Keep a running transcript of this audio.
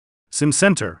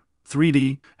Simcenter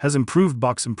 3D has improved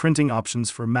box imprinting options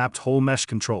for mapped hole mesh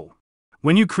control.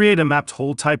 When you create a mapped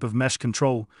hole type of mesh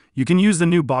control, you can use the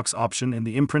new box option in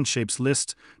the imprint shapes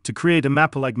list to create a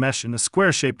map-alike mesh in a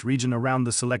square-shaped region around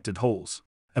the selected holes.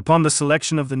 Upon the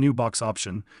selection of the new box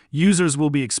option, users will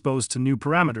be exposed to new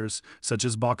parameters such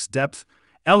as box depth,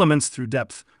 elements through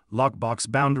depth, lock box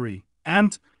boundary,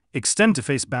 and extend to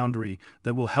face boundary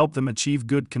that will help them achieve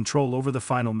good control over the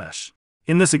final mesh.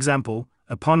 In this example,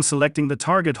 upon selecting the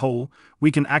target hole,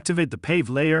 we can activate the pave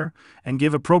layer and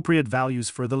give appropriate values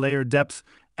for the layer depth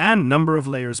and number of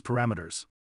layers parameters.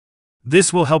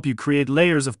 This will help you create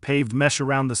layers of paved mesh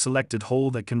around the selected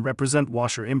hole that can represent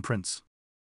washer imprints.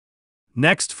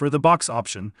 Next, for the box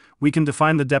option, we can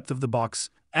define the depth of the box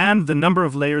and the number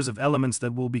of layers of elements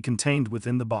that will be contained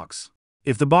within the box.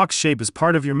 If the box shape is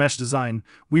part of your mesh design,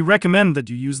 we recommend that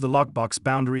you use the lockbox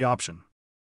boundary option.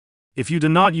 If you do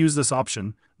not use this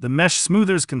option, the mesh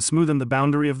smoothers can smoothen the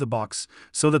boundary of the box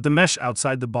so that the mesh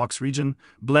outside the box region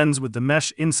blends with the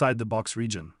mesh inside the box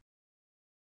region.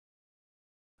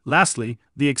 Lastly,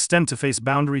 the Extend to Face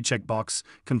Boundary checkbox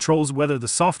controls whether the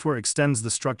software extends the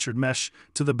structured mesh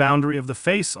to the boundary of the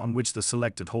face on which the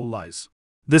selected hole lies.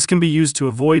 This can be used to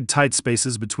avoid tight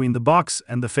spaces between the box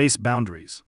and the face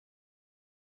boundaries.